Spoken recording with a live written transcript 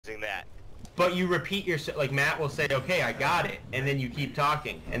that. But you repeat yourself, like Matt will say, okay, I got it, and then you keep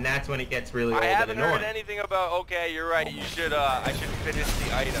talking, and that's when it gets really old I haven't and annoying. heard anything about, okay, you're right, you should, I should finish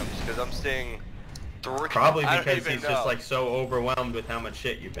the items, because I'm seeing 3. Probably because he's just like so overwhelmed with how much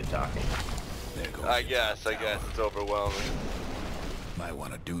shit you've been talking. I guess it's overwhelming. Might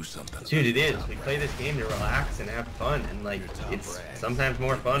want to do something. Dude, it is. We play this game to relax and have fun, and like it's sometimes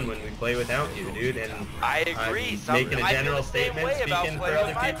more fun when we play without you, dude. And I agree. Making a general statement, way about speaking for playing other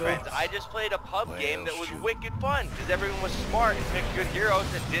with my people. friends. I just played a pub game that was wicked fun because everyone was smart and picked good heroes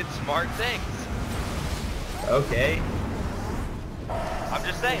and did smart things. Okay. I'm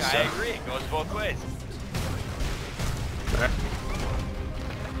just saying, I agree. It goes both ways.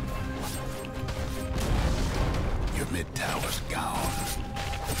 Your mid tower's gone.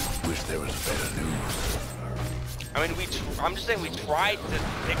 Wish there was better news. I mean, I'm just saying we tried to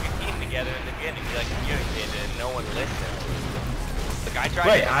pick a team together in the beginning, we like communicated, and no one listened. Like I tried.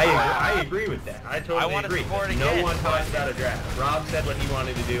 Right, I agree with that. I totally agree. No one talked about a draft. Rob said what he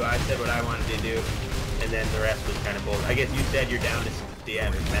wanted to do. I said what I wanted to do, and then the rest was kind of bullshit. I guess you said you're down to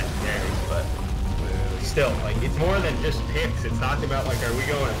DM and Matt Marys, but still, like, it's more than just picks. It's not about, like, are we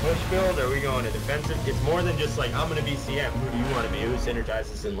going to push build, are we going to defensive? It's more than just, like, I'm going to be CM. Who do you want to be? Who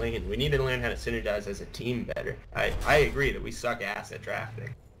synergizes in lane? We need to learn how to synergize as a team better. I agree that we suck ass at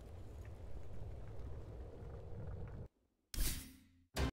drafting.